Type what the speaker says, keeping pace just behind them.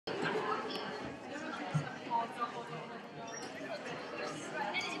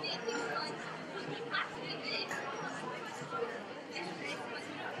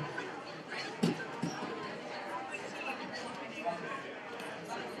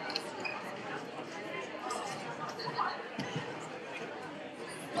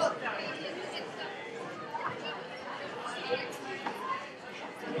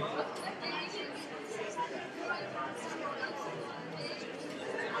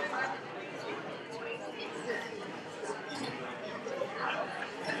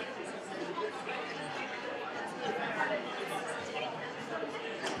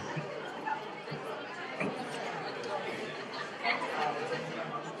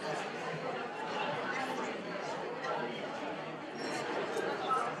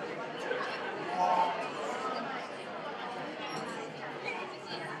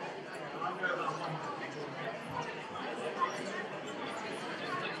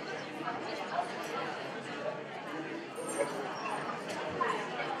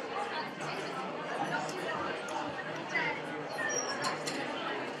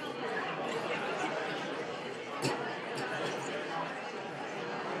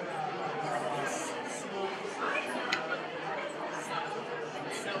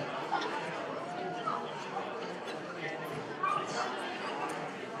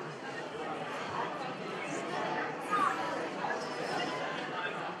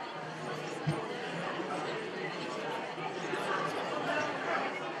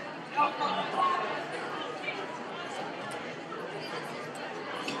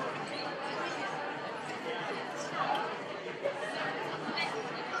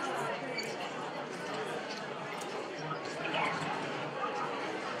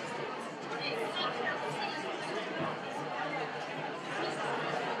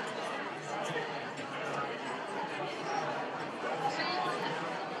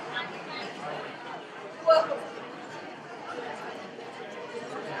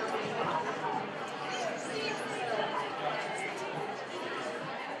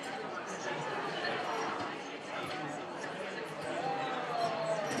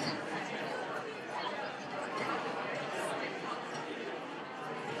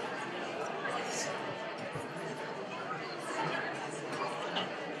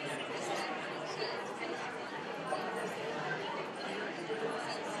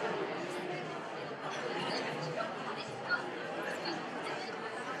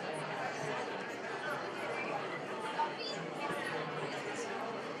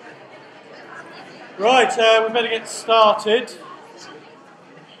Right, we better get started.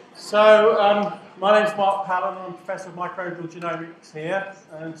 So, my name's Mark Pallen, I'm Professor of Microbial Genomics here,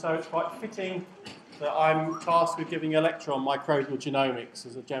 and so it's quite fitting that I'm tasked with giving a lecture on microbial genomics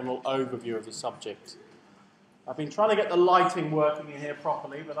as a general overview of the subject. I've been trying to get the lighting working in here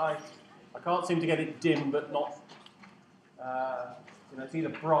properly, but I can't seem to get it dim but not, it's either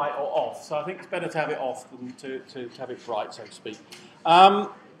bright or off, so I think it's better to have it off than to have it bright, so to speak.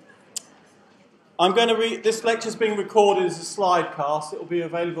 I'm going to this lecture's being recorded as a slide cast. It will be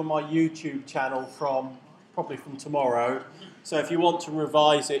available on my YouTube channel probably from tomorrow. So if you want to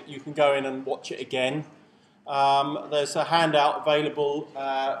revise it, you can go in and watch it again. There's a handout available.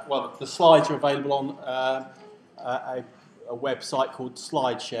 The slides are available on a website called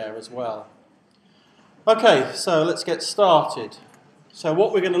SlideShare as well. Okay, so let's get started. So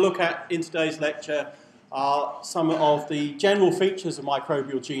what we're going to look at in today's lecture are some of the general features of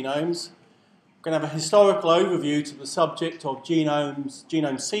microbial genomes. We're going to have a historical overview to the subject of genome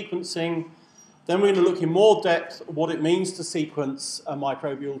sequencing. Then we're going to look in more depth at what it means to sequence a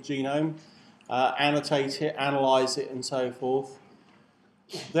microbial genome, annotate it, analyse it, and so forth.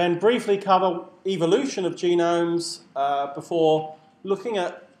 Then briefly cover evolution of genomes before looking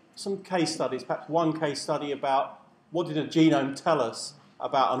at some case studies, perhaps one case study about what did a genome tell us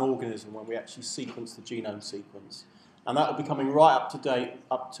about an organism when we actually sequence the genome sequence. And that will be coming right up to date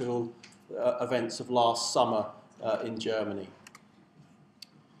up till events of last summer in Germany.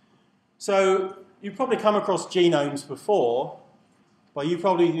 So you've probably come across genomes before, but you've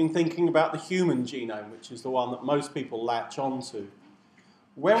probably been thinking about the human genome, which is the one that most people latch onto.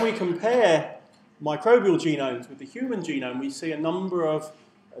 When we compare microbial genomes with the human genome, we see a number of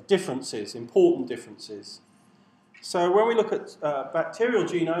differences, important differences. So when we look at bacterial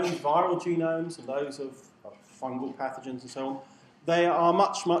genomes, viral genomes, and those of fungal pathogens and so on, they are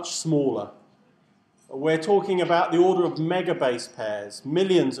much, much smaller. We're talking about the order of megabase pairs,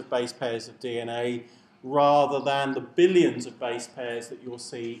 millions of base pairs of DNA, rather than the billions of base pairs that you'll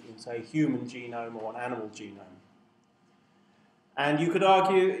see in, say, a human genome or an animal genome. And you could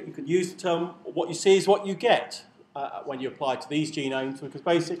argue, you could use the term, what you see is what you get when you apply to these genomes, because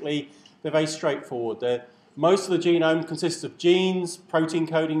basically they're very straightforward. Most of the genome consists of genes,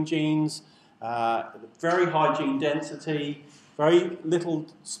 protein-coding genes, very high gene density, very little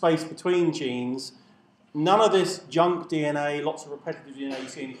space between genes. None of this junk DNA, lots of repetitive DNA you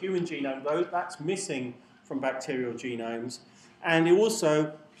see in a human genome, though that's missing from bacterial genomes. And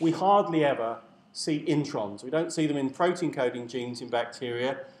also, we hardly ever see introns. We don't see them in protein-coding genes in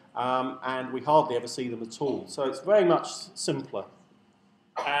bacteria, and we hardly ever see them at all. So it's very much simpler.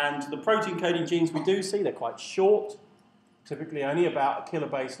 And the protein-coding genes we do see, they're quite short, typically only about a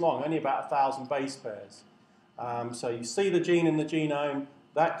kilobase long, only about 1,000 base pairs. So you see the gene in the genome,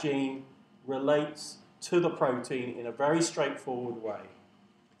 that gene relates to the protein in a very straightforward way.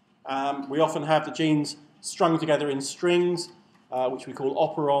 We often have the genes strung together in strings, which we call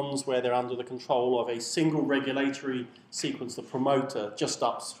operons, where they're under the control of a single regulatory sequence, the promoter, just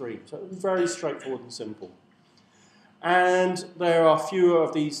upstream. So very straightforward and simple. And there are fewer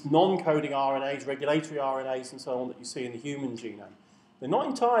of these non-coding RNAs, regulatory RNAs and so on that you see in the human genome. They're not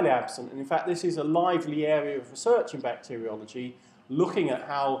entirely absent, and in fact this is a lively area of research in bacteriology, looking at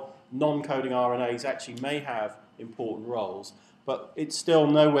how non-coding RNAs actually may have important roles, but it's still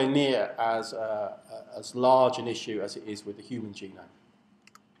nowhere near as large an issue as it is with the human genome.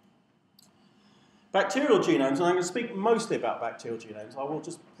 Bacterial genomes, and I'm going to speak mostly about bacterial genomes. I will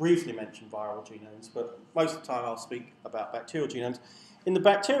just briefly mention viral genomes, but most of the time I'll speak about bacterial genomes. In the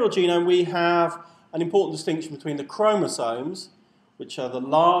bacterial genome, we have an important distinction between the chromosomes, which are the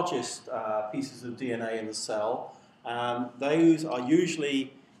largest pieces of DNA in the cell. Those are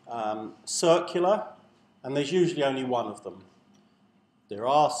usually circular, and there's usually only one of them. There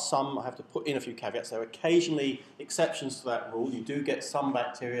are some, I have to put in a few caveats, there are occasionally exceptions to that rule. You do get some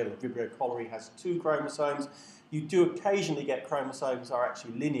bacteria, like Vibrio cholerae has 2 chromosomes. You do occasionally get chromosomes that are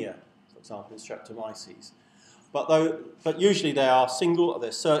actually linear, for example in Streptomyces. But usually they are single, or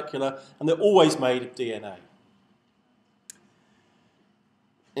they're circular, and they're always made of DNA.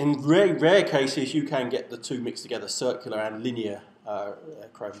 In rare cases, you can get the 2 mixed together, circular and linear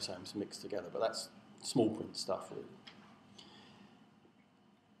chromosomes mixed together, but that's small print stuff, really.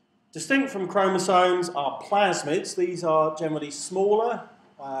 Distinct from chromosomes are plasmids. These are generally smaller,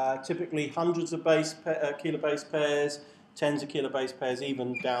 typically hundreds of kilobase pairs, tens of kilobase pairs,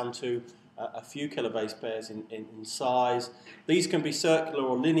 even down to a few kilobase pairs in size. These can be circular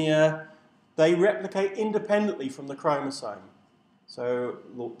or linear. They replicate independently from the chromosome. So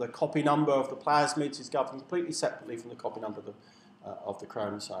the copy number of the plasmids is governed completely separately from the copy number of the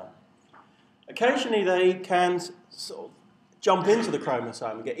chromosome. Occasionally they can sort of jump into the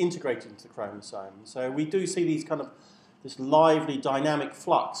chromosome and get integrated into the chromosome. So we do see these kind of this lively dynamic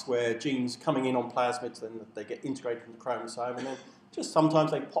flux where genes coming in on plasmids, then they get integrated in the chromosome, and then just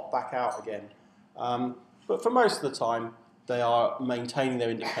sometimes they pop back out again. But for most of the time, they are maintaining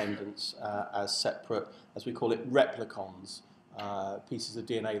their independence as separate, as we call it, replicons, pieces of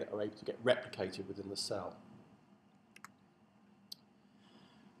DNA that are able to get replicated within the cell.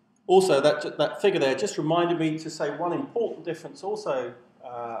 Also, that figure there just reminded me to say one important difference also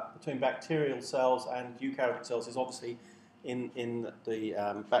between bacterial cells and eukaryotic cells is obviously in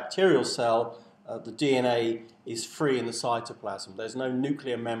the bacterial cell, the DNA is free in the cytoplasm. There's no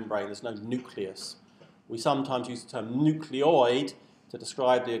nuclear membrane, there's no nucleus. We sometimes use the term nucleoid to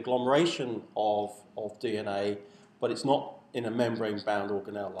describe the agglomeration of DNA, but it's not in a membrane-bound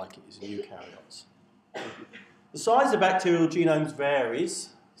organelle like it is in eukaryotes. The size of bacterial genomes varies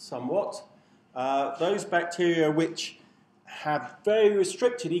somewhat. Those bacteria which have very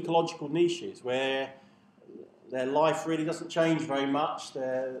restricted ecological niches where their life really doesn't change very much,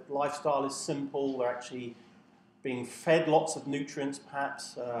 their lifestyle is simple, they're actually being fed lots of nutrients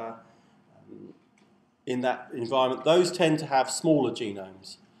perhaps in that environment, those tend to have smaller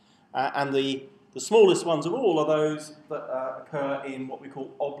genomes. And the smallest ones of all are those that occur in what we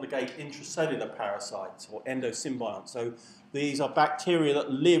call obligate intracellular parasites or endosymbionts. So these are bacteria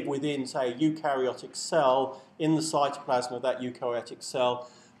that live within, say, a eukaryotic cell in the cytoplasm of that eukaryotic cell.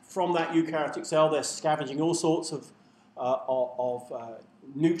 From that eukaryotic cell, they're scavenging all sorts of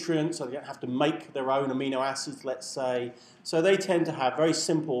nutrients, so they don't have to make their own amino acids, let's say. So they tend to have very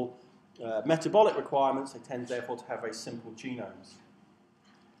simple metabolic requirements. They tend, therefore, to have very simple genomes.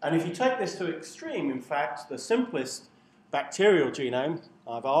 And if you take this to extreme, in fact, the simplest bacterial genome,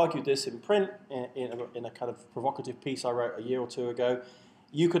 I've argued this in print in a kind of provocative piece I wrote a year or two ago,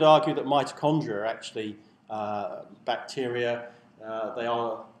 you could argue that mitochondria are actually bacteria. They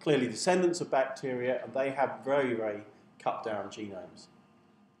are clearly descendants of bacteria, and they have very, very cut down genomes.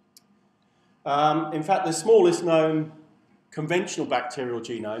 In fact, the smallest known conventional bacterial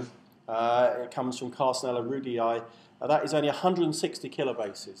genome, it comes from Carcinella rudii, that is only 160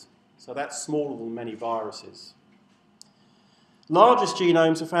 kilobases, so that's smaller than many viruses. Largest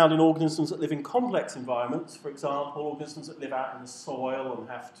genomes are found in organisms that live in complex environments, for example, organisms that live out in the soil and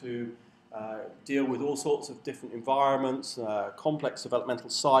have to deal with all sorts of different environments, complex developmental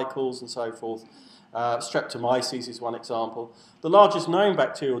cycles and so forth. Streptomyces is one example. The largest known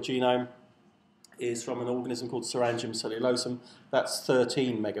bacterial genome is from an organism called Syrangium cellulosum. That's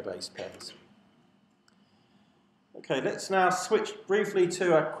 13 megabase pairs. Okay, let's now switch briefly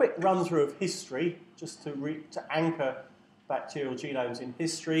to a quick run-through of history, just to anchor bacterial genomes in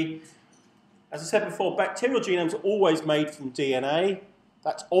history. As I said before, bacterial genomes are always made from DNA.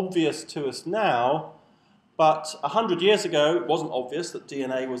 That's obvious to us now, but 100 years ago it wasn't obvious that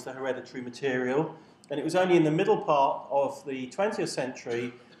DNA was the hereditary material, and it was only in the middle part of the 20th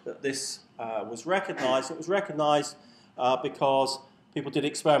century that this was recognised. It was recognised because people did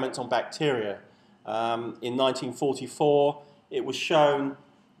experiments on bacteria. In 1944, it was shown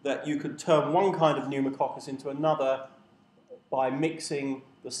that you could turn one kind of pneumococcus into another by mixing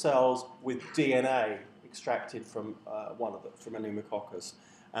the cells with DNA extracted from from a pneumococcus,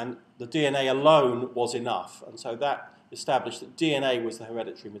 and the DNA alone was enough, and so that established that DNA was the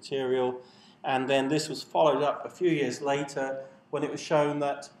hereditary material. And then this was followed up a few years later when it was shown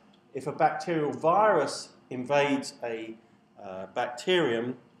that if a bacterial virus invades a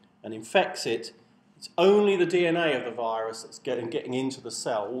bacterium and infects it, it's only the DNA of the virus that's getting into the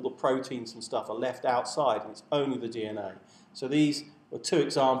cell. All the proteins and stuff are left outside, and it's only the DNA. So these were two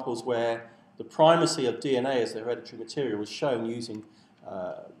examples where the primacy of DNA as the hereditary material was shown using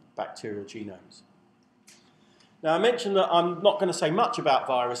bacterial genomes. Now, I mentioned that I'm not going to say much about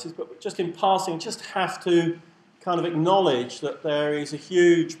viruses, but just in passing, just have to kind of acknowledge that there is a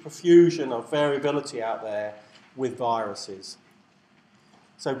huge profusion of variability out there with viruses.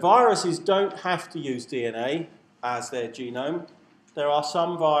 So viruses don't have to use DNA as their genome. There are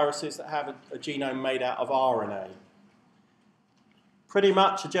some viruses that have a genome made out of RNA. Pretty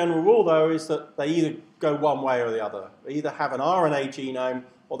much a general rule, though, is that they either go one way or the other. They either have an RNA genome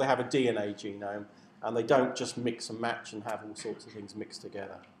or they have a DNA genome, and they don't just mix and match and have all sorts of things mixed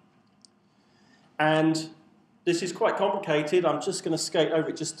together. And this is quite complicated. I'm just going to skate over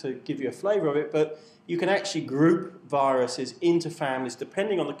it just to give you a flavour of it, but you can actually group viruses into families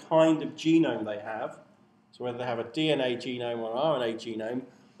depending on the kind of genome they have. So whether they have a DNA genome or an RNA genome.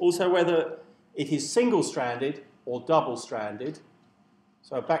 Also whether it is single-stranded or double-stranded.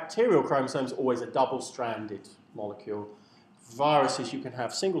 So a bacterial chromosome is always a double-stranded molecule. viruses, you can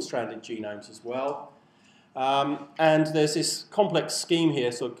have single-stranded genomes as well. And there's this complex scheme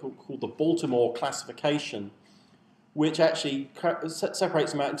here called the Baltimore classification, which actually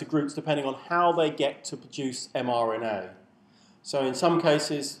separates them out into groups depending on how they get to produce mRNA. So in some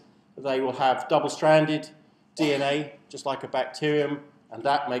cases, they will have double-stranded DNA, just like a bacterium, and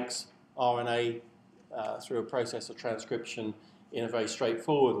that makes RNA through a process of transcription in a very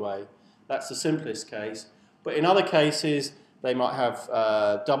straightforward way. That's the simplest case. But in other cases, they might have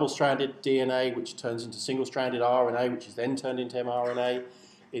double-stranded DNA, which turns into single-stranded RNA, which is then turned into mRNA.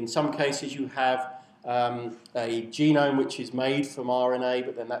 In some cases, you have a genome which is made from RNA,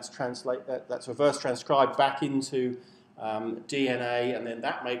 but then that's reverse transcribed back into DNA, and then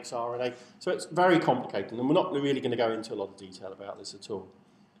that makes RNA. So it's very complicated, and we're not really going to go into a lot of detail about this at all.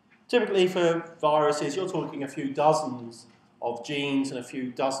 Typically for viruses, you're talking a few dozens of genes and a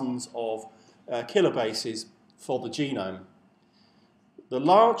few dozens of kilobases for the genome. The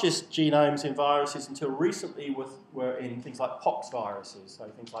largest genomes in viruses until recently were in things like pox viruses, so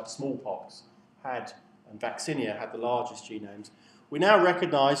things like smallpox and vaccinia had the largest genomes. We now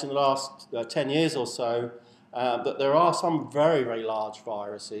recognise in the last 10 years or so that there are some very, very large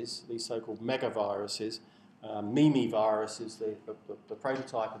viruses, these so-called megaviruses, Mimi-virus is the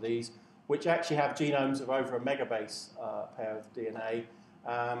prototype of these, which actually have genomes of over a megabase pair of DNA,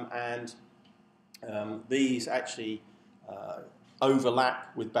 and these actually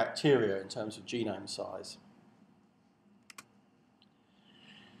overlap with bacteria in terms of genome size.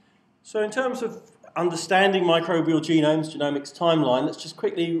 So in terms of understanding microbial genomes, genomics timeline, let's just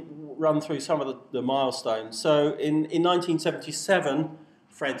quickly run through some of the milestones. So in 1977,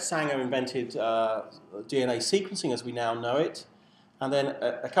 Fred Sanger invented DNA sequencing as we now know it. And then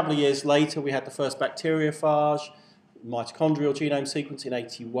a couple of years later, we had the first bacteriophage, mitochondrial genome sequence in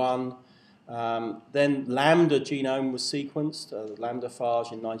 81. Then lambda genome was sequenced, lambda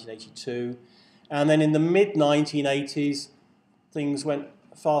phage in 1982. And then in the mid-1980s, things went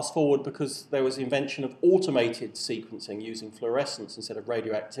fast forward because there was the invention of automated sequencing using fluorescence instead of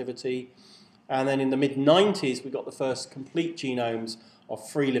radioactivity. And then in the mid-90s, we got the first complete genomes of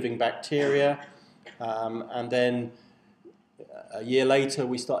free-living bacteria. And then a year later,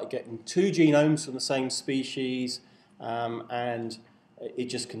 we started getting 2 genomes from the same species, and it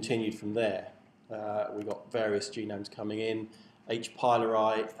just continued from there. We got various genomes coming in, H.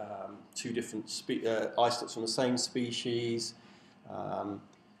 pylori, 2 different isolates from the same species.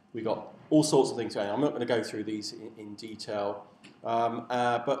 We got all sorts of things going on. I'm not going to go through these in detail,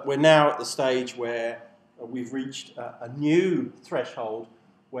 but we're now at the stage where we've reached a new threshold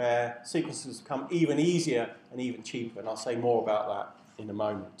where sequences become even easier and even cheaper, and I'll say more about that in a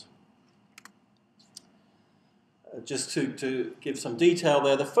moment. Just to give some detail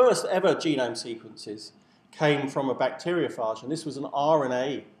there, the first ever genome sequences came from a bacteriophage, and this was an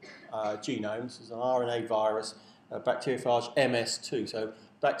RNA genome. This is an RNA virus, bacteriophage MS2. So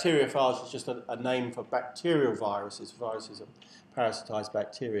bacteriophage is just a name for bacterial viruses, viruses that parasitize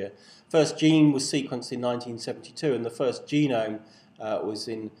bacteria. First gene was sequenced in 1972, and the first genome was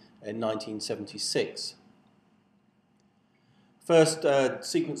in 1976. First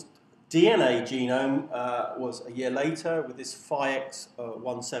sequenced DNA genome was a year later with this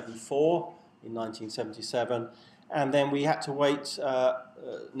Bio154 in 1977, and then we had to wait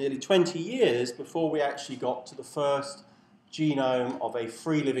nearly 20 years before we actually got to the first genome of a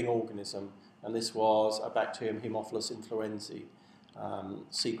free-living organism, and this was a bacterium Haemophilus influenzae,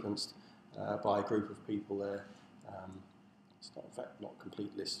 sequenced by a group of people there. It's not, in fact, not a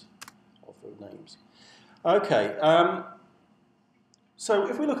complete list of the names. Okay. So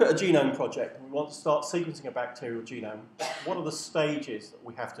if we look at a genome project and we want to start sequencing a bacterial genome, what are the stages that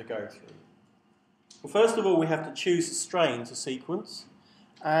we have to go through? Well, first of all, we have to choose a strain to sequence.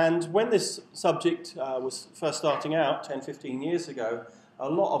 And when this subject was first starting out 10, 15 years ago, a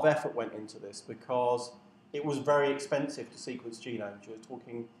lot of effort went into this because it was very expensive to sequence genomes. You're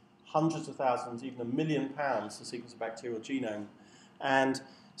talking hundreds of thousands, even £1 million to sequence a bacterial genome. And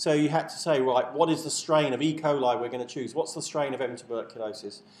so you had to say, right, what is the strain of E. coli we're going to choose? What's the strain of M.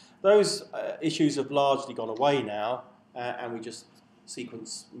 tuberculosis? Those issues have largely gone away now, and we just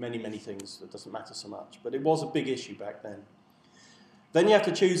sequence many, many things. That doesn't matter so much. But it was a big issue back then. Then you have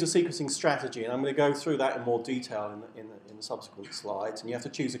to choose a sequencing strategy, and I'm going to go through that in more detail in the subsequent slides. And you have to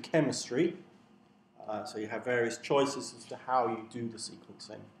choose a chemistry. So you have various choices as to how you do the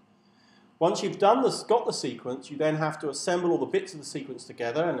sequencing. Once you've got the sequence, you then have to assemble all the bits of the sequence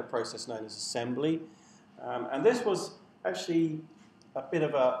together in a process known as assembly. And this was actually a bit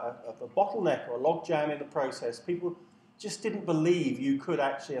of a bottleneck or a logjam in the process. People just didn't believe you could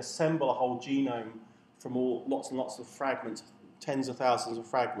actually assemble a whole genome from lots and lots of fragments tens of thousands of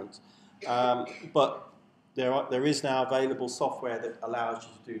fragments. But there is now available software that allows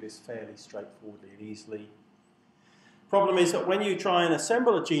you to do this fairly straightforwardly and easily. Problem is that when you try and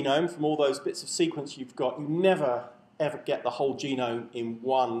assemble a genome from all those bits of sequence you've got, you never ever get the whole genome in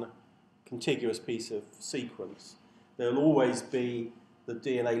one contiguous piece of sequence. There'll always be the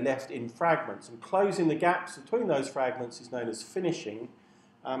DNA left in fragments, and closing the gaps between those fragments is known as finishing,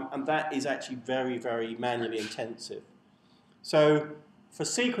 and that is actually very, very manually intensive. So for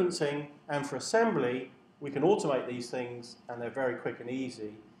sequencing and for assembly, we can automate these things, and they're very quick and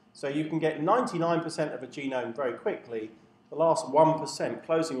easy. So you can get 99% of a genome very quickly. The last 1%,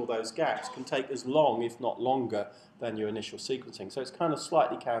 closing all those gaps, can take as long, if not longer, than your initial sequencing. So it's kind of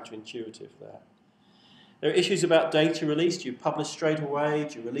slightly counterintuitive there. There are issues about data release. Do you publish straight away?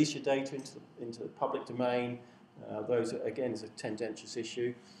 Do you release your data into the public domain? Those, again, is a tendentious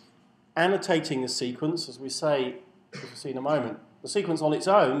issue. Annotating the sequence, as we say, as we'll see in a moment, the sequence on its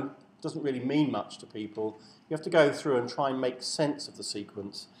own doesn't really mean much to people. You have to go through and try and make sense of the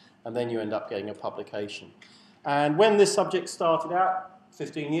sequence, and then you end up getting a publication. And when this subject started out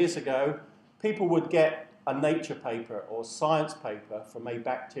 15 years ago, people would get a Nature paper or science paper from a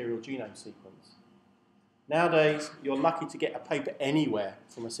bacterial genome sequence. Nowadays, you're lucky to get a paper anywhere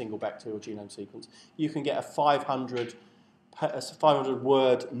from a single bacterial genome sequence. You can get a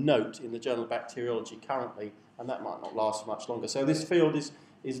 500-word note in the Journal of Bacteriology currently, and that might not last much longer. So this field is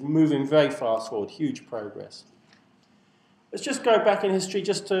moving very fast forward, huge progress. Let's just go back in history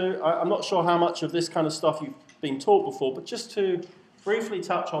just to, I'm not sure how much of this kind of stuff you've been taught before, but just to briefly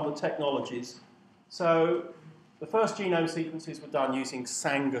touch on the technologies. So the first genome sequences were done using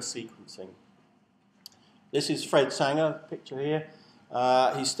Sanger sequencing. This is Fred Sanger, picture here.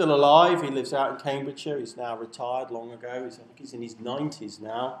 He's still alive. He lives out in Cambridgeshire. He's now retired long ago. I think he's in his 90s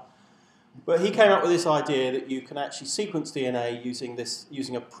now. But he came up with this idea that you can actually sequence DNA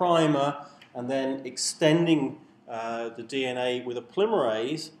using a primer and then extending the DNA with a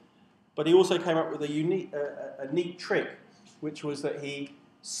polymerase. But he also came up with a neat trick, which was that he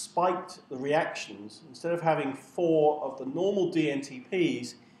spiked the reactions. Instead of having 4 of the normal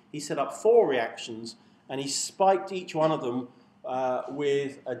DNTPs, he set up 4 reactions, and he spiked each one of them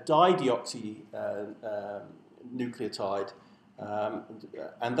with a dideoxy nucleotide.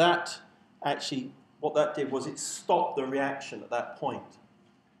 And that actually, what that did was it stopped the reaction at that point.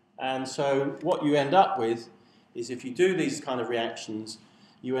 And so what you end up with is, if you do these kind of reactions,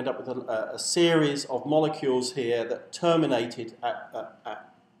 you end up with a series of molecules here that terminated at a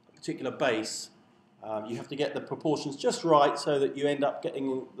particular base. You have to get the proportions just right so that you end up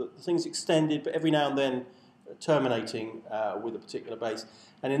getting the things extended, but every now and then terminating with a particular base.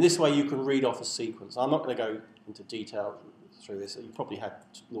 And in this way, you can read off a sequence. I'm not going to go into detail through this. You probably had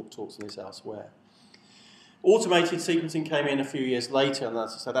talks on this elsewhere. Automated sequencing came in a few years later, and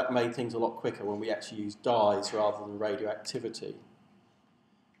so that made things a lot quicker when we actually used dyes rather than radioactivity.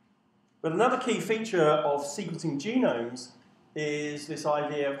 But another key feature of sequencing genomes is this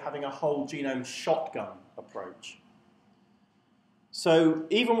idea of having a whole genome shotgun approach. So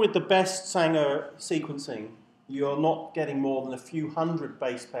even with the best Sanger sequencing, you're not getting more than a few hundred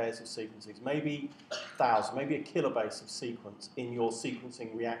base pairs of sequences, maybe 1,000, maybe a kilobase of sequence in your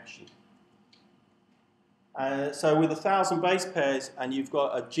sequencing reaction. So with 1,000 base pairs and you've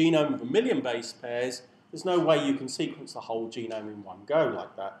got a genome of 1 million base pairs, there's no way you can sequence the whole genome in one go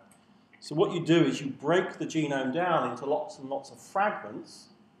like that. So what you do is you break the genome down into lots and lots of fragments,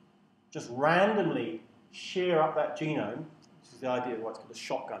 just randomly shear up that genome. This is the idea of what's called a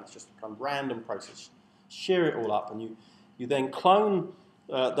shotgun. It's just a kind of random process. Shear it all up, and you then clone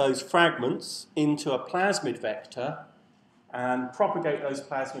those fragments into a plasmid vector and propagate those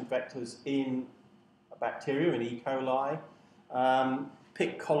plasmid vectors in a bacteria, in E. coli,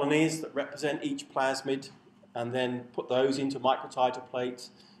 pick colonies that represent each plasmid, and then put those into microtiter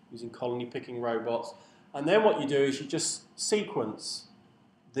plates using colony picking robots. And then what you do is you just sequence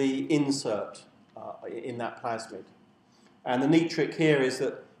the insert in that plasmid. And the neat trick here is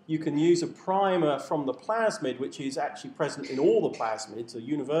that you can use a primer from the plasmid, which is actually present in all the plasmids, a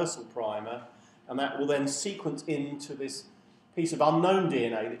universal primer, and that will then sequence into this piece of unknown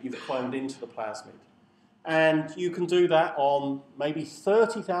DNA that you've cloned into the plasmid. And you can do that on maybe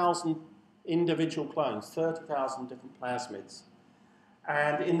 30,000 individual clones, 30,000 different plasmids.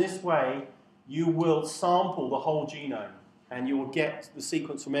 And in this way, you will sample the whole genome, and you will get the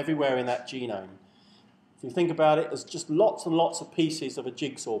sequence from everywhere in that genome. If you think about it, there's just lots and lots of pieces of a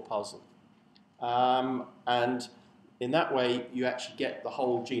jigsaw puzzle. And in that way, you actually get the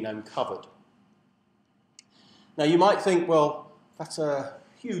whole genome covered. Now, you might think, well, that's a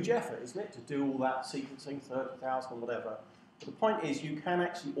huge effort, isn't it, to do all that sequencing, 30,000 or whatever. But the point is you can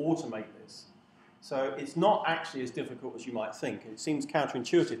actually automate this. So it's not actually as difficult as you might think. It seems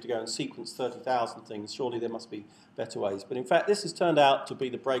counterintuitive to go and sequence 30,000 things. Surely there must be better ways. But in fact, this has turned out to be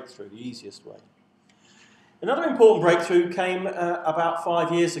the breakthrough, the easiest way. Another important breakthrough came about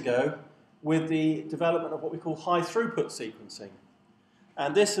 5 years ago with the development of what we call high-throughput sequencing.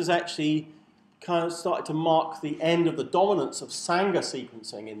 And this has actually kind of started to mark the end of the dominance of Sanger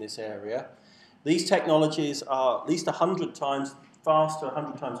sequencing in this area. These technologies are at least 100 times faster,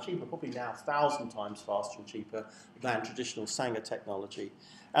 100 times cheaper, probably now 1,000 times faster and cheaper than traditional Sanger technology.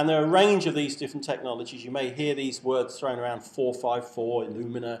 And there are a range of these different technologies. You may hear these words thrown around: 454,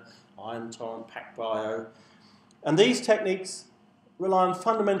 Illumina, Ion Torrent, PacBio. And these techniques rely on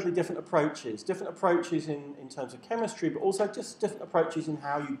fundamentally different approaches in terms of chemistry, but also just different approaches in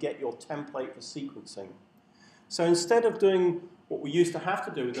how you get your template for sequencing. So instead of doing what we used to have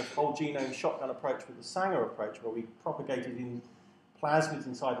to do with the whole genome shotgun approach with the Sanger approach, where we propagated in plasmids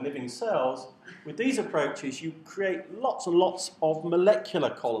inside living cells, with these approaches you create lots and lots of molecular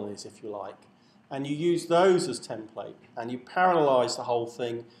colonies, if you like, and you use those as template, and you parallelize the whole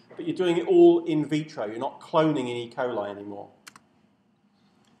thing, but you're doing it all in vitro. You're not cloning in E. coli anymore.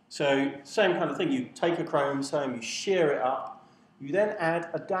 So same kind of thing. You take a chromosome, you shear it up, you then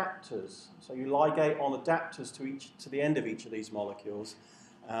add adapters. So you ligate on adapters to the end of each of these molecules,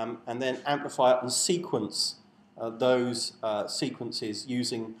 and then amplify up and sequence those sequences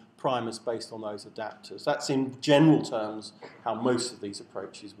using primers based on those adapters. That's in general terms how most of these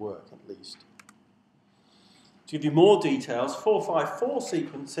approaches work, at least. To give you more details, 454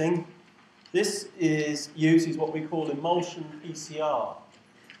 sequencing, this uses what we call emulsion PCR.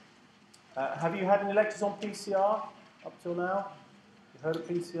 Have you had any lectures on PCR up till now? You've heard of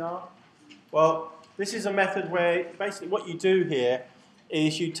PCR? Well, this is a method where basically what you do here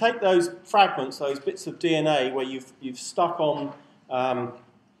is you take those fragments, those bits of DNA where you've stuck on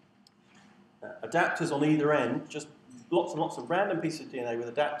adapters on either end, just lots and lots of random pieces of DNA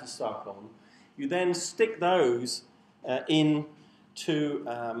with adapters stuck on. You then stick those into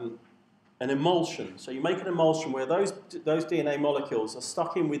an emulsion. So you make an emulsion where those DNA molecules are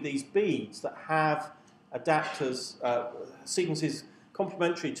stuck in with these beads that have adapters, sequences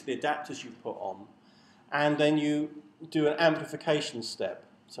complementary to the adapters you've put on. And then you do an amplification step.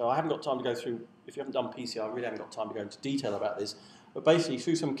 So I haven't got time to go through, if you haven't done PCR, I really haven't got time to go into detail about this. But basically,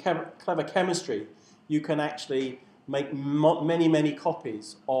 through some clever chemistry, you can actually make many, many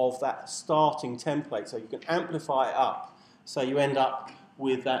copies of that starting template. So you can amplify it up. So you end up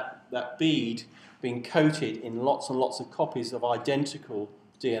with that bead being coated in lots and lots of copies of identical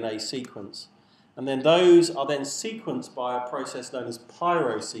DNA sequence. And then those are then sequenced by a process known as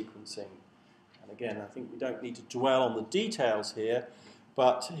pyrosequencing. And again, I think we don't need to dwell on the details here,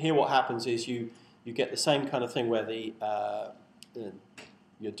 but here what happens is you get the same kind of thing where your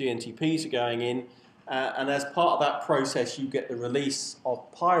DNTPs are going in, and as part of that process you get the release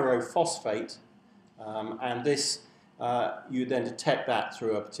of pyrophosphate, and this you then detect that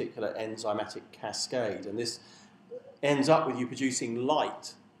through a particular enzymatic cascade, and this ends up with you producing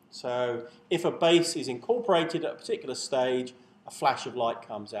light. So if a base is incorporated at a particular stage, a flash of light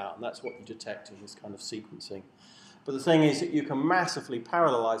comes out, and that's what you detect in this kind of sequencing. But the thing is that you can massively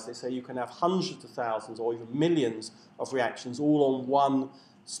parallelize this, so you can have hundreds of thousands or even millions of reactions all on one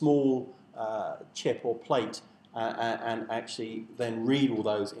small chip or plate, and actually then read all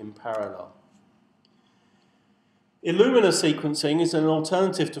those in parallel. Illumina sequencing is an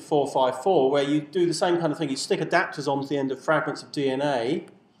alternative to 454, where you do the same kind of thing. You stick adapters onto the end of fragments of DNA,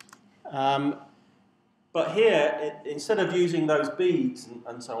 but here, instead of using those beads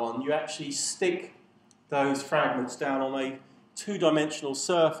and so on, you actually stick those fragments down on a two-dimensional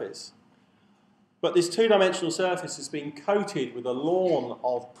surface. But this two-dimensional surface has been coated with a lawn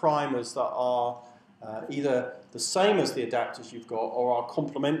of primers that are either the same as the adapters you've got or are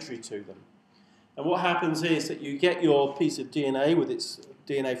complementary to them. And what happens is that you get your piece of DNA with its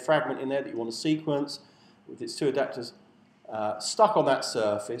DNA fragment in there that you want to sequence, with its two adapters stuck on that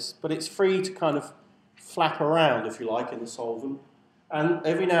surface, but it's free to kind of flap around, if you like, in the solvent. And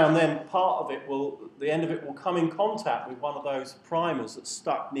every now and then, the end of it will come in contact with one of those primers that's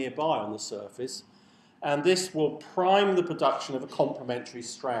stuck nearby on the surface, and this will prime the production of a complementary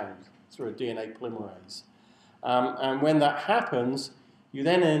strand through a DNA polymerase. And when that happens, you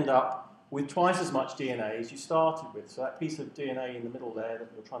then end up with twice as much DNA as you started with. So that piece of DNA in the middle there that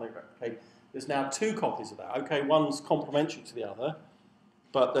you're trying to replicate, there's now two copies of that. Okay, one's complementary to the other,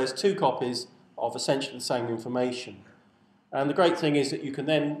 but there's two copies of essentially the same information. And the great thing is that you can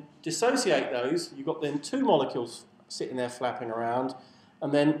then dissociate those. You've got then two molecules sitting there flapping around,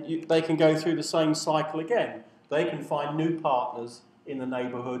 and then they can go through the same cycle again. They can find new partners in the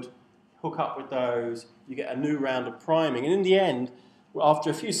neighbourhood, hook up with those, you get a new round of priming, and in the end, after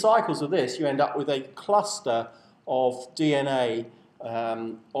a few cycles of this, you end up with a cluster of DNA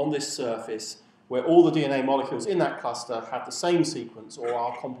on this surface where all the DNA molecules in that cluster have the same sequence or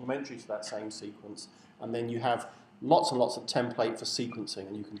are complementary to that same sequence, and then you have lots and lots of template for sequencing,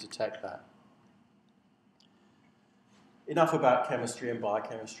 and you can detect that. Enough about chemistry and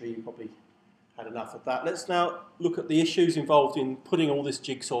biochemistry. You probably had enough of that. Let's now look at the issues involved in putting all this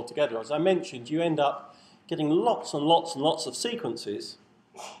jigsaw together. As I mentioned, you end up getting lots and lots and lots of sequences,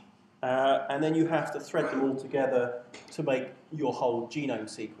 and then you have to thread them all together to make your whole genome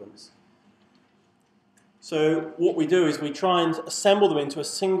sequence. So what we do is we try and assemble them into a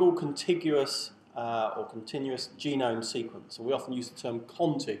single contiguous or continuous genome sequence. And we often use the term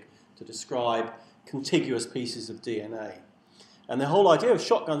contig to describe contiguous pieces of DNA. And the whole idea of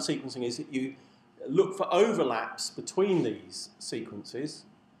shotgun sequencing is that you look for overlaps between these sequences,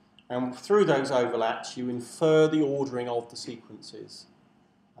 and through those overlaps you infer the ordering of the sequences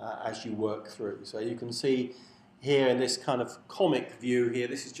as you work through. So you can see here in this kind of comic view here,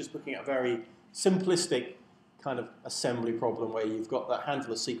 this is just looking at a very simplistic kind of assembly problem where you've got that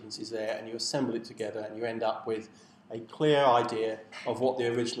handful of sequences there and you assemble it together and you end up with a clear idea of what the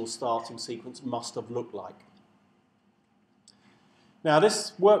original starting sequence must have looked like. Now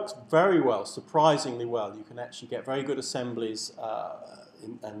this works very well, surprisingly well. You can actually get very good assemblies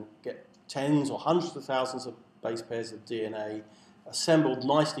and get tens or hundreds of thousands of base pairs of DNA assembled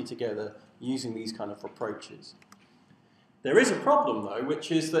nicely together using these kind of approaches. There is a problem though,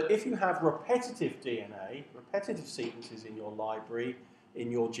 which is that if you have repetitive DNA, repetitive sequences in your library,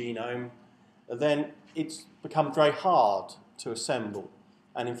 in your genome, then it's become very hard to assemble,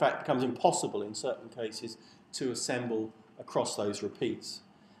 and in fact becomes impossible in certain cases to assemble across those repeats.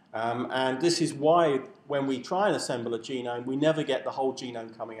 And this is why when we try and assemble a genome, we never get the whole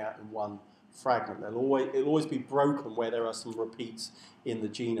genome coming out in one fragment. It'll always be broken where there are some repeats in the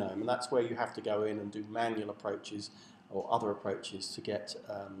genome, and that's where you have to go in and do manual approaches or other approaches to get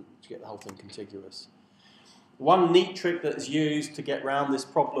the whole thing contiguous. One neat trick that is used to get around this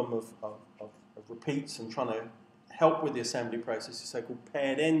problem of repeats and trying to help with the assembly process is so-called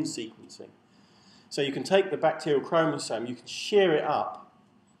paired end sequencing. So you can take the bacterial chromosome, you can shear it up,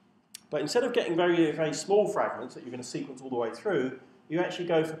 but instead of getting very, very small fragments that you're going to sequence all the way through, you actually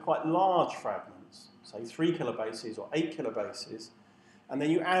go for quite large fragments, say 3 kilobases or 8 kilobases, and then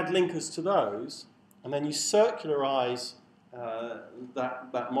you add linkers to those, and then you circularize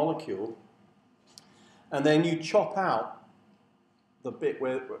that molecule, and then you chop out the bit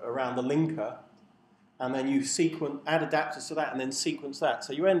around the linker, and then you add adapters to that and then sequence that.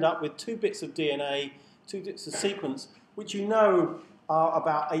 So you end up with 2 bits of DNA, 2 bits of sequence, which you know are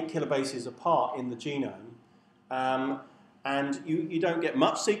about 8 kilobases apart in the genome. And you don't get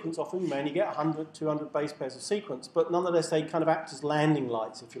much sequence off them. You may only get 100, 200 base pairs of sequence, but nonetheless they kind of act as landing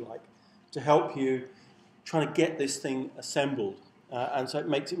lights, if you like, to help you trying to get this thing assembled. And so it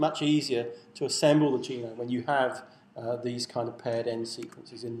makes it much easier to assemble the genome when you have these kind of paired end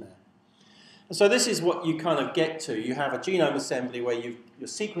sequences in there. And so this is what you kind of get to. You have a genome assembly where you're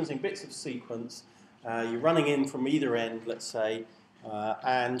sequencing bits of sequence, you're running in from either end, let's say,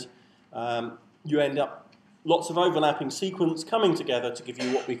 and you end up lots of overlapping sequence coming together to give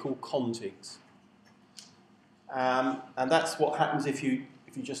you what we call contigs. And that's what happens if you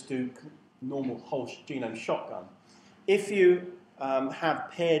just do normal whole genome shotgun. If you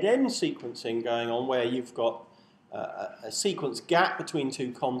have paired end sequencing going on where you've got a sequence gap between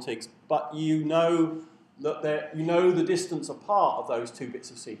 2 contigs, but you know the distance apart of those 2 bits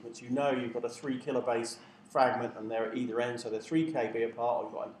of sequence. You know you've got a 3 kilobase fragment and they're at either end, so they're 3 kb apart, or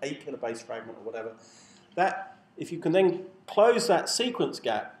you've got an 8 kilobase fragment or whatever. That, if you can then close that sequence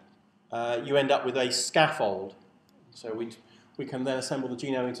gap, you end up with a scaffold. So we can then assemble the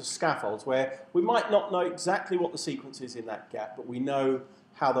genome into scaffolds where we might not know exactly what the sequence is in that gap, but we know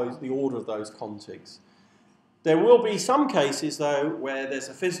how the order of those contigs. There will be some cases, though, where there's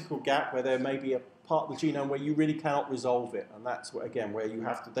a physical gap, where there may be a part of the genome where you really cannot resolve it, and that's, again, where you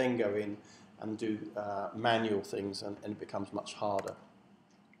have to then go in and do manual things, and it becomes much harder.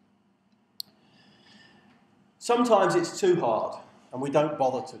 Sometimes it's too hard, and we don't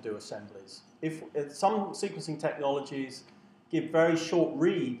bother to do assemblies. If some sequencing technologies give very short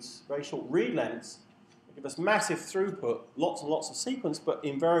reads, very short read lengths, they give us massive throughput, lots and lots of sequence, but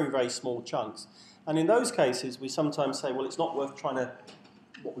in very, very small chunks. And in those cases, we sometimes say, well, it's not worth trying to,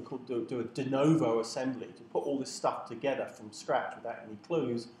 what we call do a de novo assembly, to put all this stuff together from scratch without any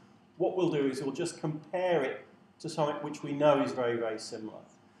clues. What we'll do is we'll just compare it to something which we know is very, very similar.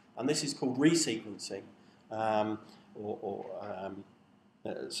 And this is called resequencing.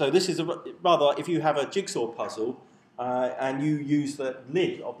 So this is rather, if you have a jigsaw puzzle and you use the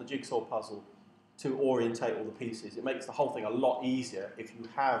lid of the jigsaw puzzle to orientate all the pieces, it makes the whole thing a lot easier if you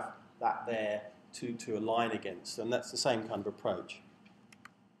have that there to align against, and that's the same kind of approach.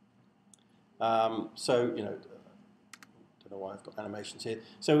 So, you know, I don't know why I've got animations here.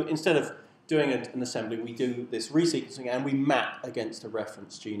 So instead of doing an assembly, we do this resequencing and we map against a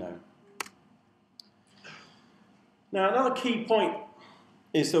reference genome. Now, another key point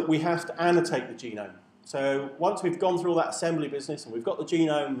is that we have to annotate the genome. So once we've gone through all that assembly business and we've got the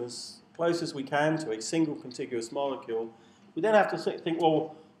genome as close as we can to a single contiguous molecule, we then have to think,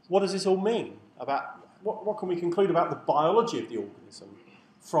 well, what does this all mean? About what can we conclude about the biology of the organism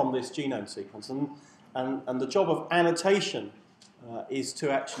from this genome sequence? And the job of annotation is to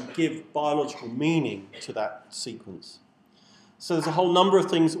actually give biological meaning to that sequence. So there's a whole number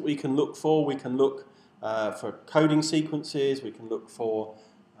of things that we can look for. We can look for coding sequences, we can look for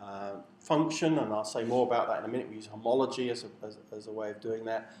function, and I'll say more about that in a minute. We use homology as a way of doing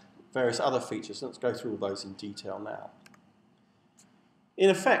that. Various other features. Let's go through all those in detail now. In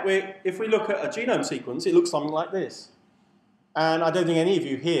effect, if we look at a genome sequence, it looks something like this. And I don't think any of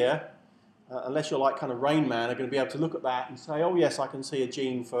you here, unless you're like kind of Rain Man, are going to be able to look at that and say, oh yes, I can see a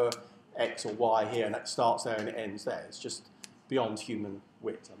gene for X or Y here, and that starts there and it ends there. It's just beyond human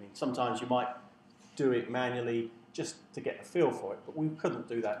wit. I mean, sometimes you might do it manually just to get a feel for it, but we couldn't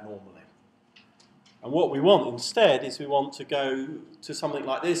do that normally. And what we want instead is we want to go to something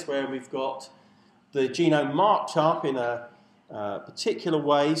like this, where we've got the genome marked up in a particular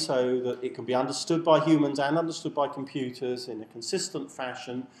way so that it can be understood by humans and understood by computers in a consistent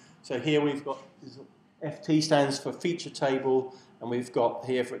fashion. So here we've got, FT stands for feature table, and we've got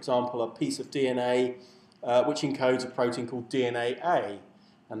here, for example, a piece of DNA which encodes a protein called DNA-A.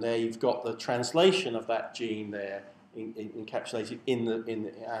 And there you've got the translation of that gene there encapsulated in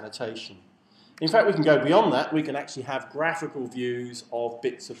the annotation. In fact, we can go beyond that. We can actually have graphical views of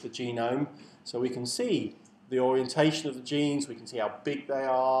bits of the genome. So we can see the orientation of the genes, we can see how big they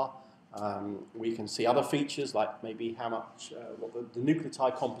are, we can see other features like maybe how much, what the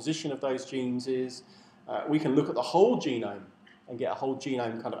nucleotide composition of those genes is. We can look at the whole genome and get a whole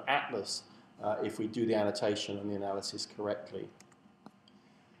genome kind of atlas if we do the annotation and the analysis correctly.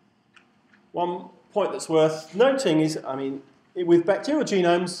 One point that's worth noting is, I mean, with bacterial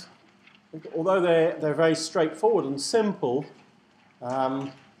genomes, although they're very straightforward and simple,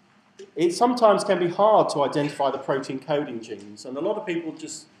 it sometimes can be hard to identify the protein coding genes, and a lot of people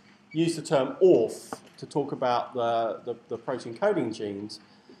just use the term ORF to talk about the protein coding genes.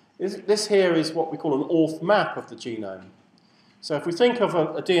 This here is what we call an ORF map of the genome. So if we think of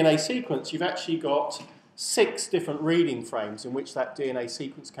a DNA sequence, you've actually got 6 different reading frames in which that DNA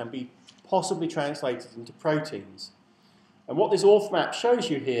sequence can be possibly translated into proteins. And what this ORF map shows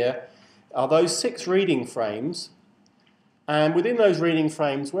you here are those 6 reading frames, and within those reading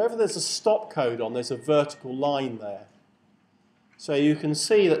frames, wherever there's a stop codon, there's a vertical line there. So you can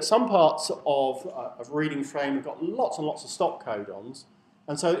see that some parts of a reading frame have got lots and lots of stop codons,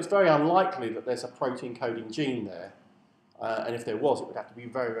 and so it's very unlikely that there's a protein coding gene there. And if there was, it would have to be a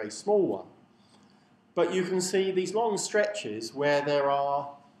very, very small one. But you can see these long stretches where there are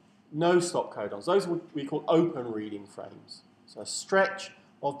no stop codons. Those would we call open reading frames. So a stretch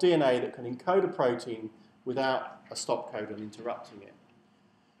of DNA that can encode a protein without a stop codon interrupting it.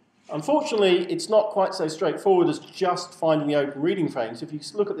 Unfortunately, it's not quite so straightforward as just finding the open reading frames. If you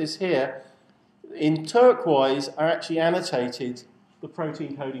look at this here, in turquoise are actually annotated the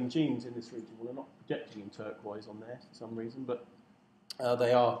protein coding genes in this region. Well, they're not projecting in turquoise on there for some reason, but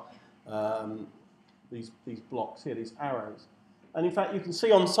they are these blocks here, these arrows. And in fact, you can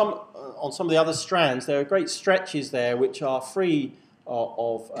see on some of the other strands, there are great stretches there which are free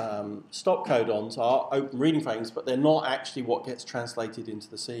of stop codons, are open reading frames, but they're not actually what gets translated into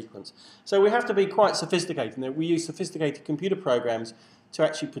the sequence. So we have to be quite sophisticated. We use sophisticated computer programs to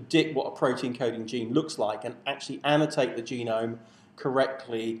actually predict what a protein coding gene looks like and actually annotate the genome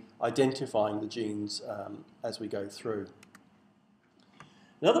correctly, identifying the genes as we go through.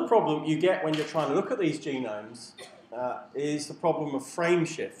 Another problem you get when you're trying to look at these genomes is the problem of frame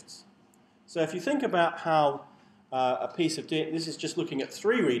shifts. So if you think about how a piece of DNA, this is just looking at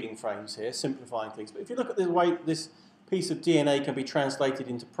 3 reading frames here, simplifying things, but if you look at the way this piece of DNA can be translated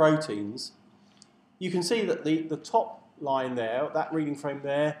into proteins, you can see that the top line there, that reading frame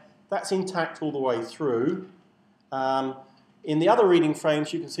there, that's intact all the way through. In the other reading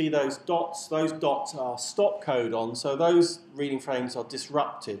frames, you can see those dots. Those dots are stop codons, so those reading frames are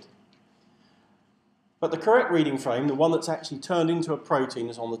disrupted. But the correct reading frame, the one that's actually turned into a protein,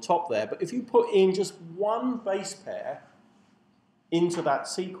 is on the top there. But if you put in just one base pair into that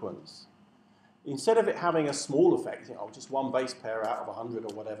sequence, instead of it having a small effect, you know, just one base pair out of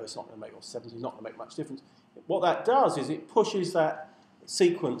 100 or whatever, it's not going to make, or 70, not going to make much difference. What that does is it pushes that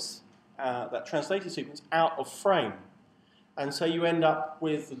sequence, that translated sequence, out of frame. And so you end up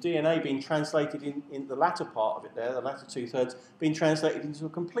with the DNA being translated in the latter part of it there, the latter two-thirds, being translated into a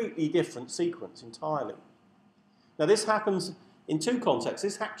completely different sequence entirely. Now this happens in two contexts.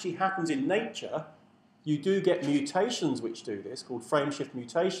 This actually happens in nature. You do get mutations which do this, called frame shift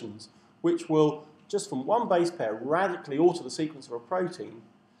mutations, which will, just from one base pair, radically alter the sequence of a protein.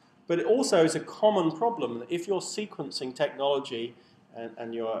 But it also is a common problem that if your sequencing technology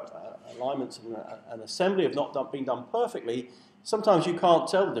and your alignments and assembly have not been done perfectly, sometimes you can't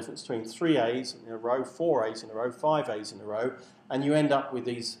tell the difference between 3 A's in a row, 4 A's in a row, 5 A's in a row, and you end up with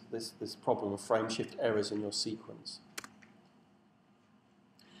this problem of frame shift errors in your sequence.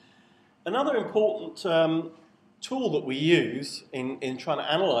 Another important tool that we use in trying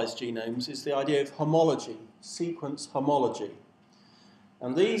to analyse genomes is the idea of homology, sequence homology.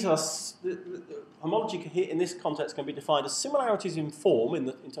 And these are, homology in this context can be defined as similarities in form,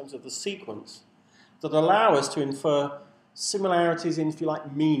 in terms of the sequence, that allow us to infer similarities in, if you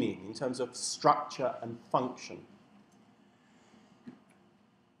like, meaning, in terms of structure and function.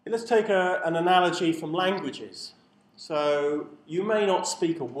 Let's take an analogy from languages. So you may not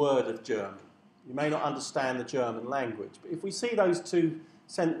speak a word of German. You may not understand the German language. But if we see those two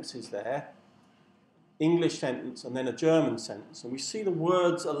sentences there, English sentence and then a German sentence, and we see the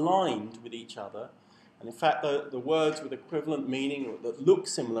words aligned with each other, and in fact the words with equivalent meaning that look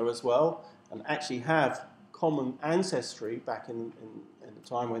similar as well, and actually have common ancestry back in the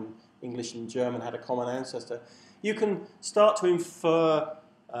time when English and German had a common ancestor, you can start to infer,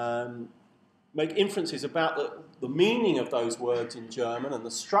 make inferences about the meaning of those words in German and the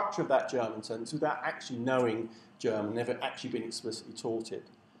structure of that German sentence without actually knowing German, never actually been explicitly taught it.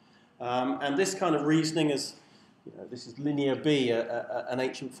 And this kind of reasoning is, you know, this is Linear B, an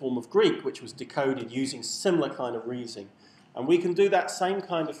ancient form of Greek, which was decoded using similar kind of reasoning. And we can do that same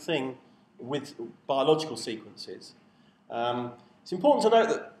kind of thing with biological sequences. It's important to note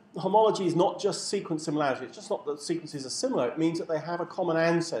that homology is not just sequence similarity. It's just not that sequences are similar. It means that they have a common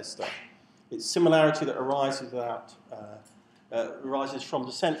ancestor. It's similarity that arises from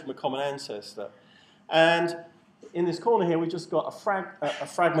descent from a common ancestor. And in this corner here, we've just got a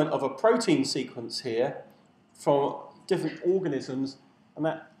fragment of a protein sequence here from different organisms, and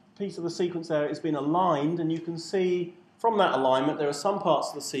that piece of the sequence there has been aligned, and you can see from that alignment there are some parts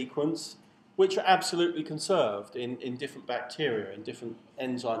of the sequence which are absolutely conserved in different bacteria, in different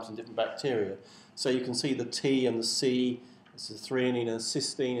enzymes and different bacteria. So you can see the T and the C, this is threonine and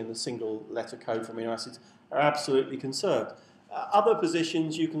cysteine in the single letter code for amino acids, are absolutely conserved. Other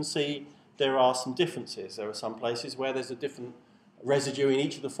positions you can see there are some differences. There are some places where there's a different residue in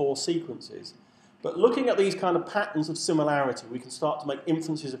each of the 4 sequences. But looking at these kind of patterns of similarity, we can start to make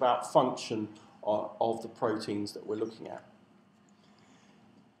inferences about function of the proteins that we're looking at.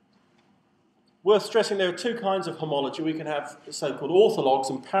 Worth stressing, there are 2 kinds of homology. We can have so-called orthologs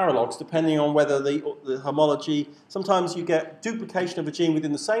and paralogs, depending on whether the homology, sometimes you get duplication of a gene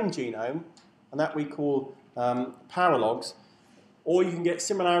within the same genome, and that we call paralogs. Or you can get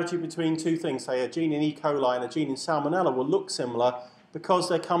similarity between 2 things, say a gene in E. coli and a gene in Salmonella will look similar because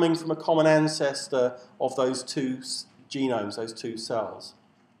they're coming from a common ancestor of those 2 genomes, those 2 cells.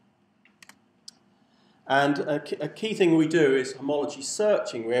 And a key thing we do is homology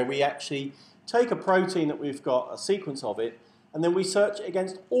searching, where we actually take a protein that we've got, a sequence of it, and then we search it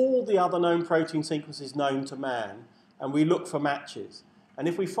against all the other known protein sequences known to man, and we look for matches. And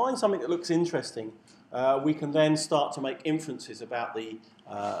if we find something that looks interesting, we can then start to make inferences about the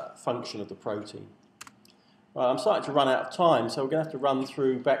function of the protein. Right, I'm starting to run out of time, so we're going to have to run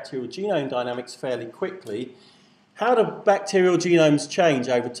through bacterial genome dynamics fairly quickly. How do bacterial genomes change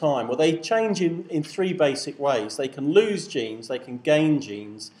over time? Well, they change in 3 basic ways. They can lose genes, they can gain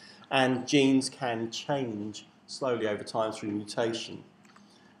genes, and genes can change slowly over time through mutation.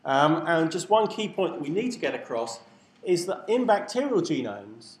 And just one key point that we need to get across is that in bacterial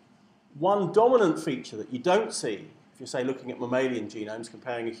genomes, one dominant feature that you don't see, if you're, say, looking at mammalian genomes,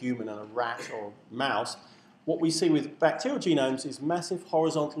 comparing a human and a rat or a mouse, what we see with bacterial genomes is massive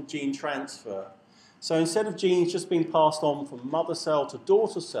horizontal gene transfer. So instead of genes just being passed on from mother cell to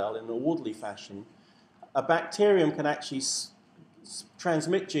daughter cell in an orderly fashion, a bacterium can actually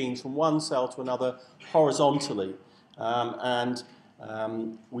transmit genes from one cell to another horizontally.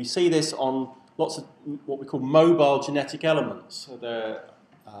 We see this on lots of what we call mobile genetic elements. So they're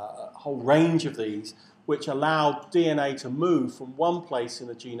a whole range of these, which allow DNA to move from one place in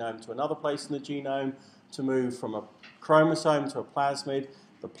the genome to another place in the genome, to move from a chromosome to a plasmid.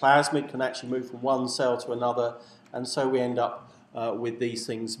 The plasmid can actually move from one cell to another, and so we end up with these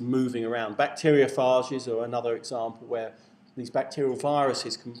things moving around. Bacteriophages are another example where these bacterial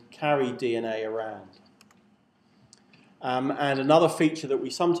viruses can carry DNA around. And another feature that we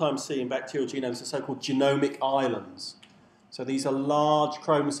sometimes see in bacterial genomes are so-called genomic islands. So these are large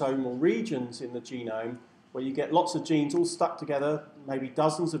chromosomal regions in the genome where you get lots of genes all stuck together, maybe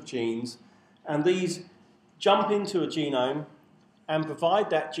dozens of genes, and these jump into a genome and provide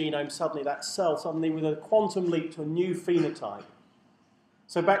that genome suddenly, that cell suddenly, with a quantum leap to a new phenotype.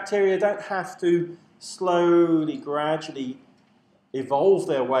 So bacteria don't have to slowly, gradually evolve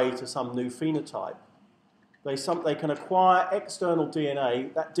their way to some new phenotype. They can acquire external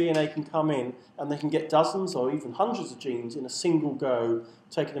DNA, that DNA can come in, and they can get dozens or even hundreds of genes in a single go,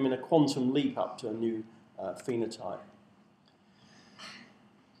 taking them in a quantum leap up to a new phenotype.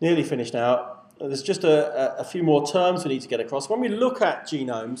 Nearly finished now. There's just a few more terms we need to get across. When we look at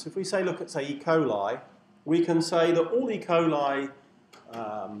genomes, if we look at, say, E. coli, we can say that all E. coli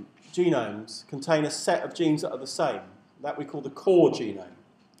genomes contain a set of genes that are the same. That we call the core genome.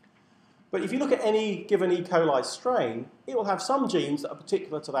 But if you look at any given E. coli strain, it will have some genes that are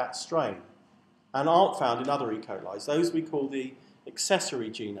particular to that strain and aren't found in other E. coli. Those we call the accessory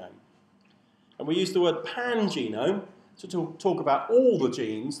genome. And we use the word pangenome to talk about all the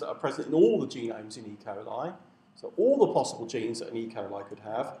genes that are present in all the genomes in E. coli, so all the possible genes that an E. coli could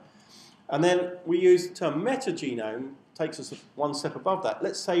have. And then we use the term metagenome, takes us one step above that.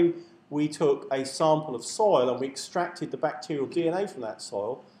 Let's say we took a sample of soil and we extracted the bacterial DNA from that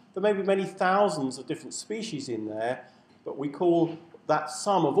soil. There may be many thousands of different species in there, but we call that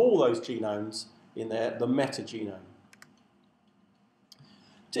sum of all those genomes in there the metagenome.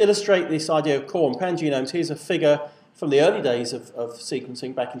 To illustrate this idea of core and pangenomes, here's a figure from the early days of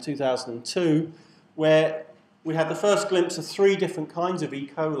sequencing back in 2002, where we had the first glimpse of 3 different kinds of E.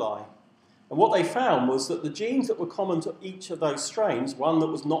 coli. And what they found was that the genes that were common to each of those strains, one that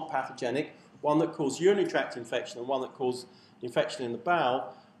was not pathogenic, one that caused urinary tract infection, and one that caused infection in the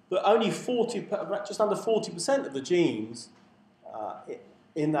bowel, that only just under 40% of the genes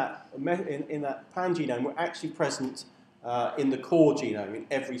in that pangenome were actually present in the core genome in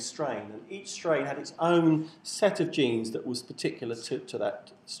every strain. And each strain had its own set of genes that was particular to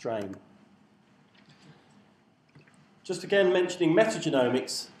that strain. Just again mentioning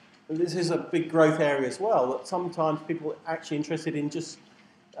metagenomics, this is a big growth area as well, that sometimes people are actually interested in just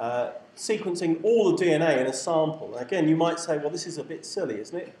sequencing all the DNA in a sample. And again, you might say, well, this is a bit silly,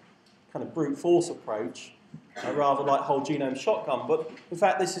 isn't it? Kind of brute force approach, rather like whole genome shotgun. But in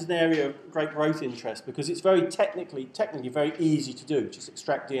fact, this is an area of great growth interest because it's very technically very easy to do. Just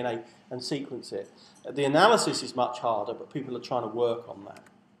extract DNA and sequence it. The analysis is much harder, but people are trying to work on that.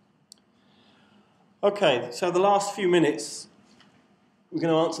 Okay, so the last few minutes, we're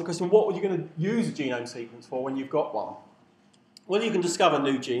going to answer the question, what are you going to use a genome sequence for when you've got one? Well, you can discover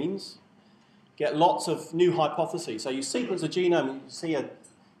new genes, get lots of new hypotheses. So you sequence a genome and you see you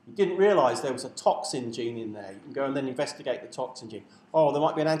didn't realise there was a toxin gene in there. You can go and then investigate the toxin gene. Oh, there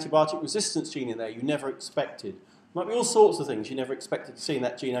might be an antibiotic resistance gene in there you never expected. There might be all sorts of things you never expected to see in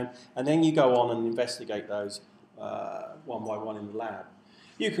that genome, and then you go on and investigate those one by one in the lab.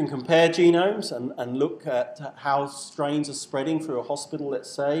 You can compare genomes and look at how strains are spreading through a hospital, let's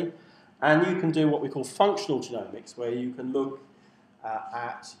say, and you can do what we call functional genomics, where you can look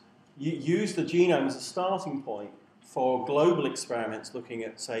use the genome as a starting point for global experiments looking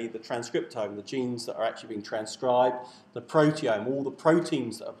at, say, the transcriptome, the genes that are actually being transcribed, the proteome, all the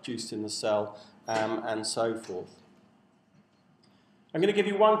proteins that are produced in the cell, and so forth. I'm going to give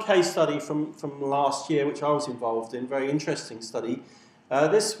you one case study from last year, which I was involved in, very interesting study.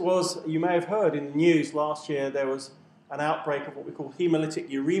 This was, you may have heard in the news last year, there was an outbreak of what we call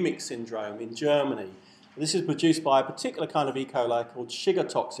hemolytic uremic syndrome in Germany. This is produced by a particular kind of E. coli called sugar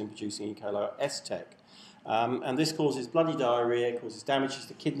toxin-producing E. coli, or STEC. And this causes bloody diarrhea, causes damage to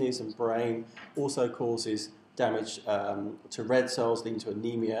the kidneys and brain, also causes damage to red cells, leading to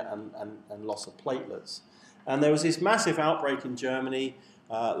anemia and loss of platelets. And there was this massive outbreak in Germany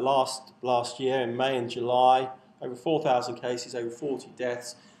last year in May and July, over 4,000 cases, over 40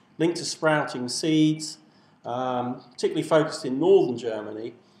 deaths, linked to sprouting seeds, particularly focused in northern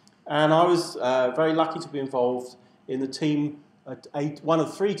Germany. And I was very lucky to be involved in the team, one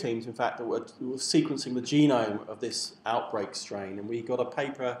of 3 teams, in fact, that were sequencing the genome of this outbreak strain. And we got a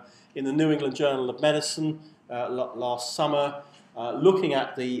paper in the New England Journal of Medicine last summer looking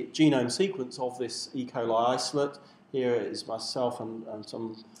at the genome sequence of this E. coli isolate here is myself and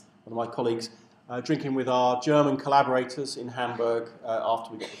one of my colleagues drinking with our German collaborators in Hamburg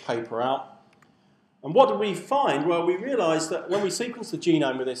after we got the paper out. And what did we find? Well, we realised that when we sequenced the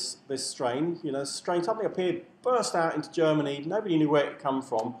genome with this strain, this strain suddenly appeared, burst out into Germany, nobody knew where it had come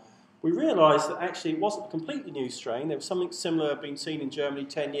from. We realised that actually it wasn't a completely new strain. There was something similar been seen in Germany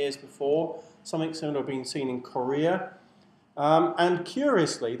 10 years before, something similar been seen in Korea. And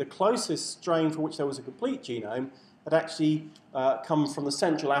curiously, the closest strain for which there was a complete genome had actually come from the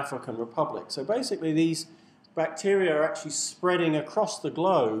Central African Republic. So basically these bacteria are actually spreading across the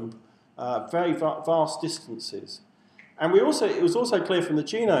globe very vast distances. And it was also clear from the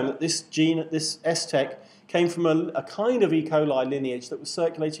genome that this STEC came from a kind of E. coli lineage that was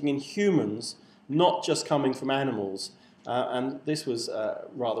circulating in humans, not just coming from animals. And this was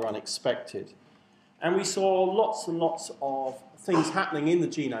rather unexpected. And we saw lots and lots of things happening in the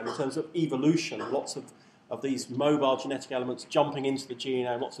genome in terms of evolution, lots of these mobile genetic elements jumping into the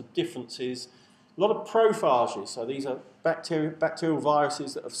genome, lots of differences, a lot of prophages. So these are bacterial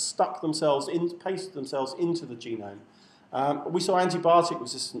viruses that have pasted themselves into the genome. We saw antibiotic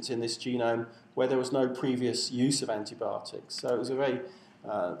resistance in this genome where there was no previous use of antibiotics. So it was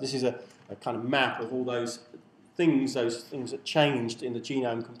this is a kind of map of all those things that changed in the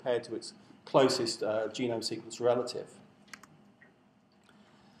genome compared to its closest genome sequence relative.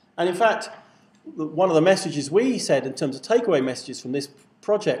 And in fact, one of the messages we said in terms of takeaway messages from this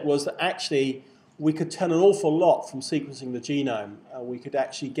project was that actually we could tell an awful lot from sequencing the genome. We could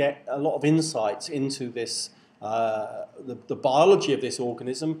actually get a lot of insights into this, the biology of this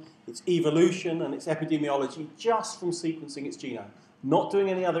organism, its evolution and its epidemiology just from sequencing its genome. Not doing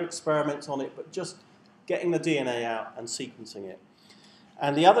any other experiments on it, but just getting the DNA out and sequencing it.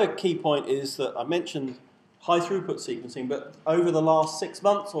 And the other key point is that I mentioned high throughput sequencing, but over the last 6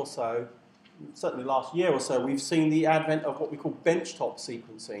 months or so, certainly last year or so, we've seen the advent of what we call benchtop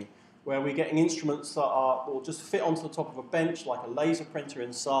sequencing, where we're getting instruments that will just fit onto the top of a bench like a laser printer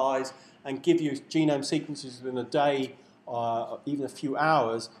in size and give you genome sequences within a day, even a few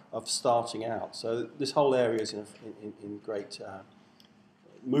hours of starting out. So this whole area is in great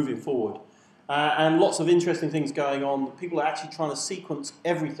moving forward. And lots of interesting things going on. People are actually trying to sequence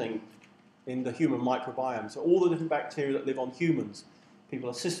everything in the human microbiome. So all the different bacteria that live on humans, people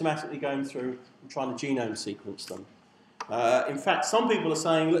are systematically going through and trying to genome sequence them. In fact, some people are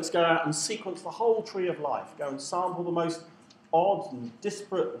saying, let's go out and sequence the whole tree of life, go and sample the most odd and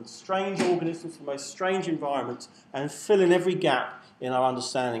disparate and strange organisms from the most strange environments and fill in every gap in our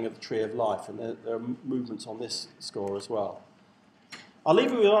understanding of the tree of life. And there are movements on this score as well. I'll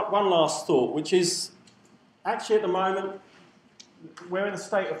leave you with one last thought, which is actually at the moment we're in a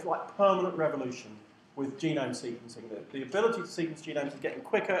state of permanent revolution with genome sequencing. The ability to sequence genomes is getting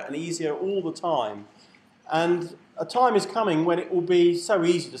quicker and easier all the time. And a time is coming when it will be so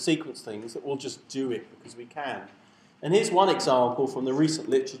easy to sequence things that we'll just do it because we can. And here's one example from the recent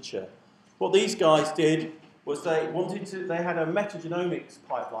literature. What these guys did was they had a metagenomics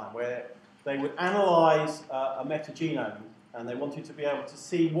pipeline where they would analyze a metagenome, and they wanted to be able to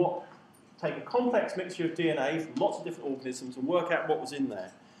see take a complex mixture of DNA from lots of different organisms and work out what was in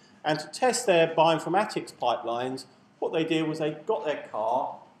there. And to test their bioinformatics pipelines, what they did was they got their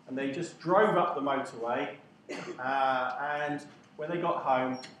car and they just drove up the motorway, and when they got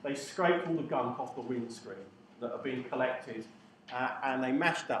home, they scraped all the gunk off the windscreen that had been collected, and they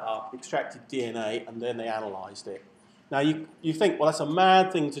mashed that up, extracted DNA, and then they analysed it. Now you think, well, that's a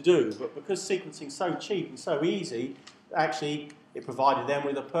mad thing to do, but because sequencing is so cheap and so easy, actually it provided them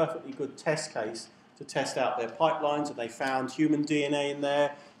with a perfectly good test case to test out their pipelines, and they found human DNA in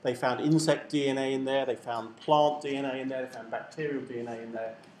there, they found insect DNA in there, they found plant DNA in there, they found bacterial DNA in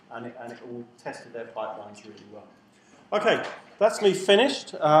there, and it all tested their pipelines really well. Okay, that's me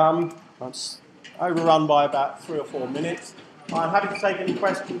finished. I'm overrun by about 3 or 4 minutes. I'm happy to take any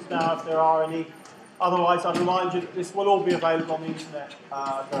questions now if there are any. Otherwise, I'll remind you that this will all be available on the internet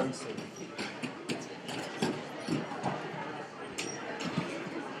very soon.